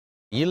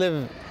You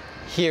live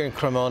here in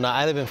Cremona,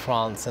 I live in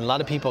France, and a lot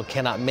of people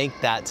cannot make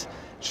that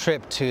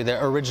trip to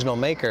their original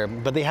maker,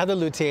 but they have the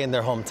luthier in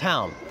their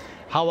hometown.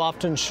 How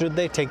often should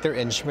they take their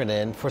instrument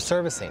in for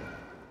servicing?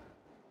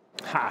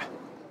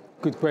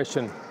 Good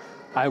question.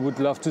 I would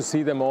love to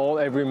see them all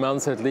every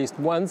month at least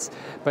once,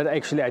 but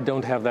actually I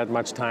don't have that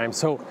much time.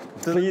 So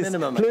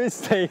please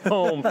stay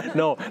home.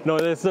 No,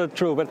 that's not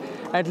true. But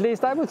at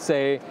least I would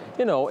say,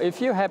 you know, if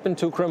you happen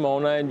to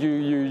Cremona and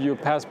you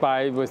pass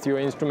by with your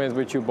instrument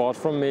which you bought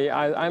from me,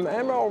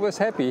 I'm always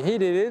happy. He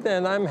did it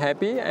and I'm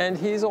happy, and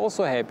he's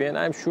also happy, and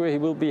I'm sure he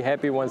will be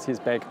happy once he's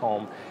back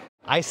home.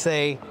 I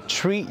say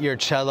treat your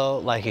cello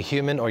like a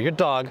human, or your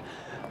dog.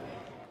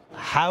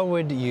 How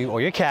would you, or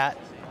your cat,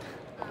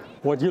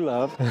 what you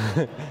love.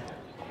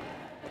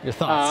 Your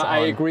thoughts?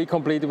 I agree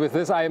completely with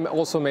this. I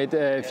also made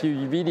a few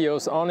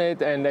videos on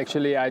it, and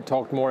actually I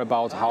talked more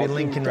about how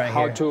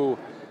to.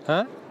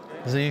 Huh?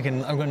 So you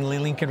can. I'm going to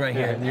link it right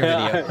here in your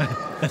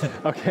video.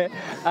 Okay.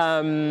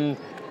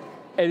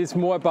 It is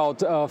more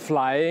about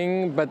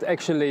flying, but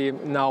actually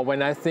now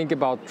when I think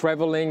about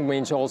traveling,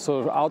 means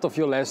also out of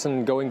your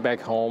lesson, going back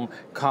home,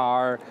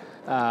 car,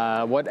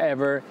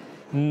 whatever.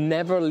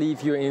 Never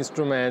leave your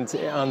instrument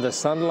under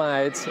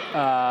sunlight.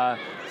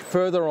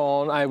 Further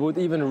on, I would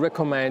even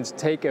recommend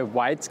take a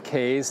white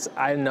case.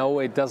 I know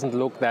it doesn't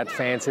look that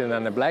fancy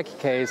than a black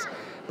case,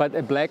 but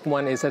a black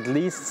one is at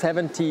least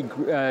 70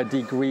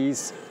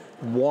 degrees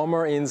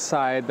warmer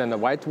inside than a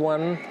white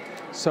one.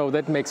 So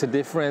that makes a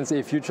difference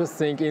if you just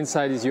think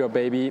inside is your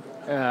baby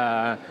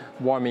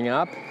warming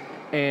up,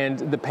 and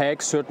the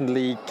pack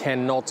certainly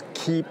cannot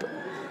keep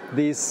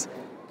this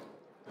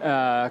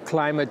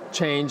climate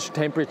change,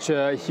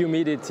 temperature,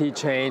 humidity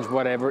change,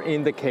 whatever,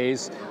 in the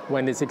case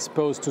when it's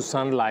exposed to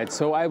sunlight.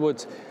 So I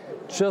would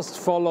just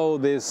follow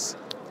this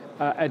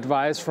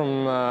advice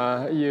from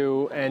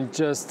you and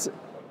just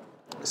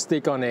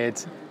stick on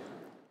it.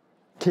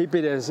 Keep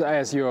it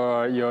as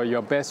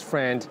your best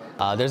friend.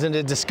 There's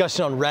a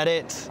discussion on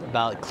Reddit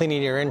about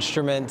cleaning your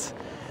instrument.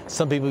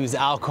 Some people use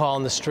alcohol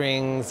on the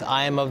strings.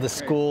 I am of the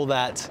school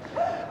that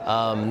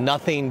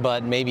nothing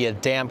but maybe a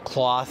damp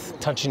cloth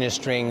touching your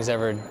strings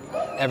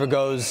ever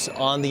goes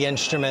on the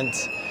instrument.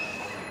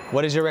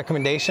 What is your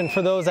recommendation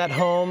for those at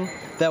home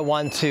that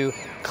want to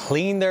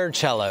clean their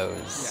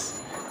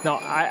cellos? Now,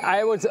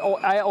 I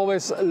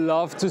always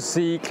love to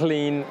see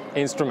clean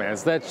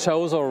instruments. That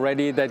shows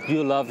already that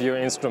you love your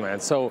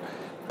instrument. So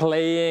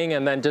playing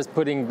and then just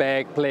putting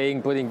back,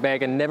 playing, putting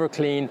back, and never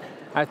clean,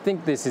 I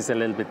think this is a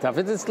little bit tough.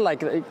 It's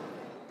like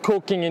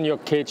cooking in your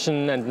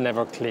kitchen and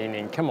never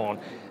cleaning. Come on.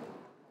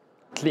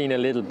 Clean a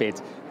little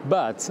bit.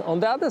 But on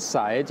the other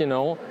side, you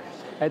know,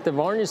 at the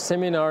varnish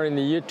seminar in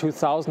the year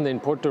 2000 in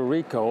Puerto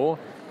Rico,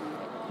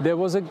 there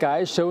was a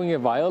guy showing a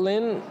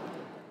violin,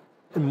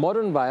 a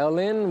modern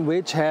violin,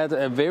 which had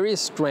a very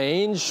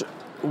strange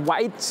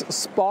white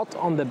spot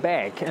on the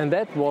back, and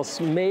that was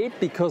made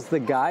because the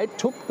guy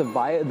took the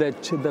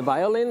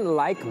violin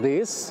like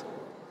this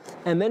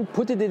and then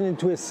put it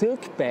into a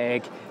silk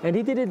bag, and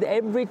he did it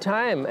every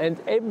time, and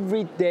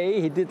every day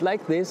he did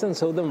like this, and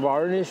so the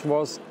varnish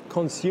was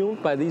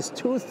consumed by these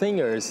two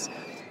thingers.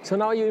 So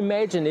now you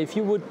imagine if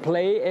you would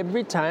play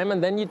every time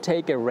and then you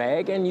take a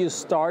rag and you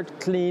start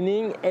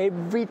cleaning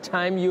every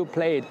time you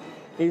play it,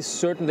 is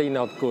certainly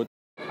not good.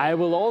 I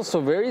will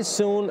also very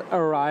soon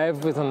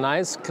arrive with a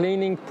nice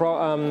cleaning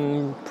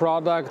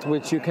product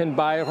which you can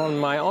buy on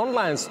my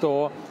online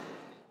store,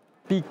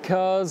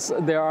 because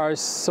there are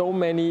so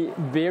many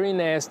very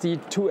nasty,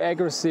 too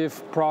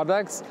aggressive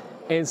products,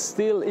 and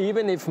still,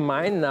 even if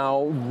mine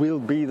now will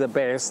be the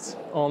best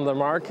on the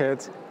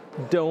market,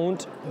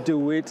 don't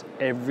do it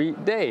every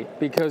day,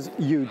 because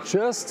you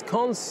just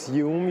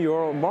consume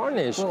your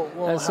varnish.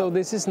 And so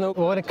this is no...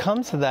 Well, when it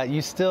comes to that,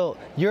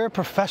 you're a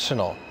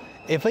professional.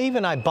 If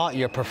even I bought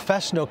your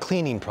professional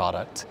cleaning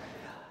product,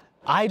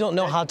 I don't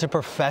know how to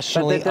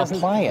professionally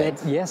apply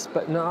it. Yes,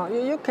 but no,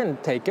 you can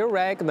take a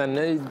rag,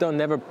 then don't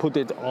never put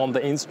it on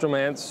the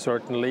instrument,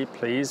 certainly,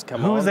 please,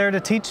 come on. Who's there to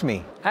teach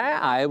me?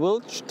 I will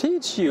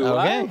teach you.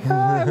 Okay.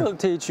 I will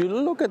teach you.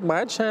 Look at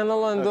my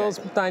channel and those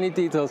tiny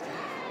details.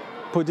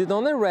 Put it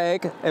on a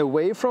rag,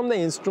 away from the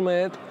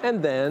instrument,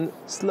 and then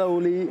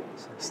slowly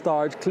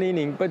start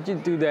cleaning. But you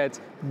do that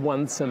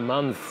once a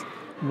month.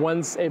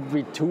 Once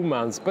every 2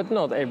 months, but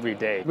not every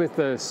day. With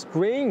the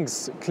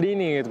strings,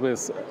 cleaning it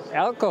with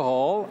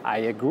alcohol, I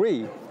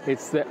agree.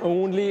 It's the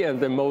only and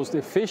the most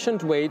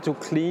efficient way to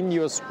clean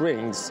your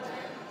strings.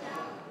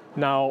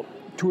 Now,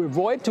 to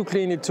avoid to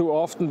clean it too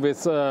often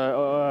with,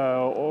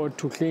 or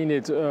to clean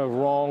it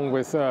wrong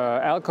with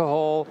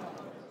alcohol,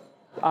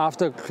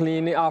 after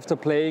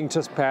playing,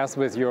 just pass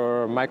with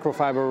your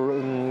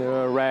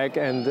microfiber rag,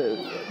 and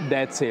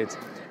that's it.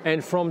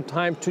 And from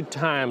time to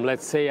time,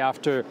 let's say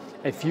after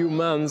a few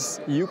months,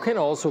 you can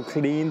also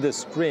clean the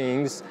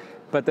strings,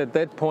 but at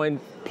that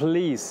point,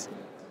 please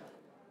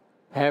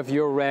have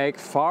your rag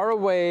far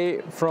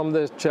away from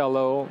the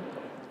cello,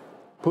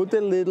 put a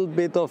little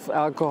bit of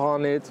alcohol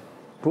on it,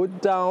 put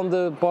down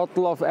the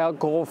bottle of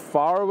alcohol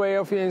far away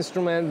of your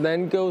instrument,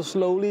 then go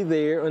slowly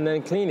there and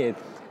then clean it.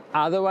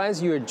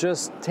 Otherwise, you're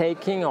just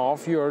taking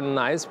off your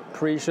nice,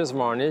 precious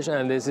varnish,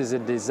 and this is a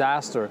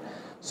disaster.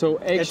 So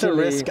actually, it's a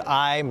risk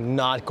I'm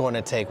not going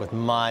to take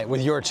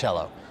with your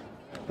cello.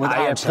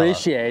 I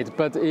appreciate,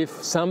 but if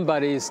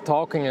somebody is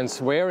talking and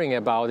swearing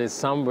about it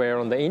somewhere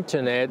on the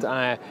internet,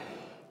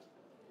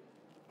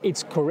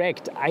 it's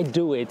correct. I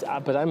do it,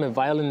 but I'm a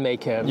violin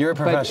maker. You're a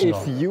professional.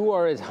 But if you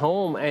are at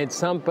home and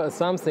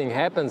something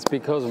happens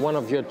because one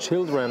of your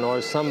children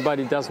or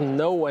somebody doesn't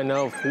know and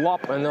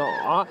flop and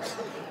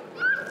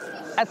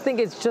I think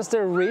it's just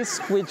a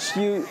risk which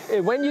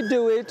when you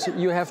do it,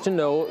 you have to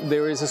know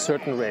there is a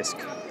certain risk.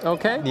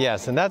 Okay?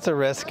 Yes, and that's a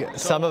risk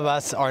some of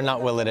us are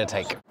not willing to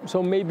take.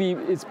 So maybe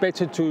it's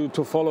better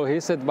to follow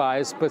his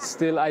advice, but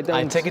still I don't...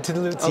 I take it to the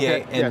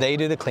luthier and they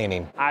do the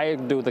cleaning. I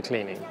do the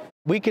cleaning.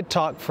 We could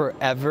talk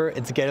forever.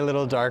 It's getting a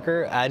little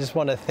darker. I just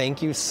want to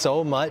thank you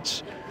so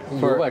much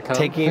for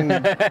taking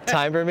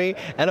time for me.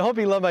 And I hope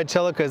you love my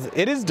cello because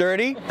it is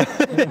dirty.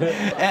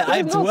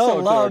 And it's well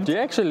loved. Dirty.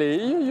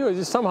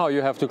 Actually, somehow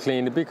you have to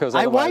clean it because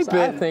otherwise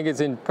I think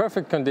it's in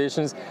perfect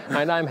conditions.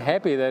 And I'm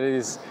happy that it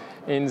is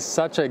in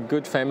such a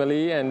good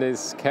family and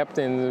is kept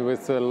in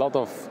with a lot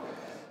of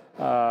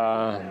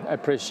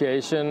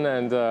appreciation.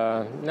 And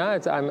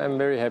I'm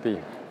very happy.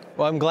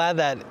 Well, I'm glad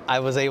that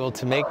I was able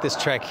to make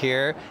this trek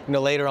here.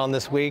 Later on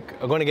this week,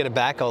 I'm going to get it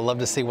back. I'll love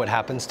to see what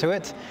happens to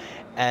it.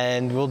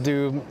 And we'll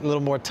do a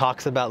little more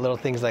talks about little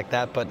things like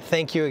that. But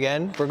thank you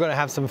again. We're going to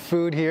have some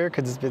food here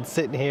because it's been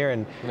sitting here.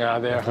 And yeah,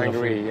 they're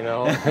hungry,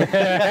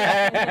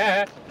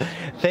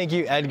 Thank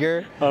you,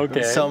 Edgar,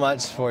 so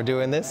much for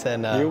doing this.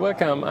 And you're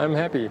welcome. I'm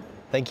happy.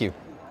 Thank you.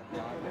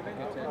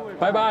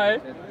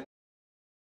 Bye-bye.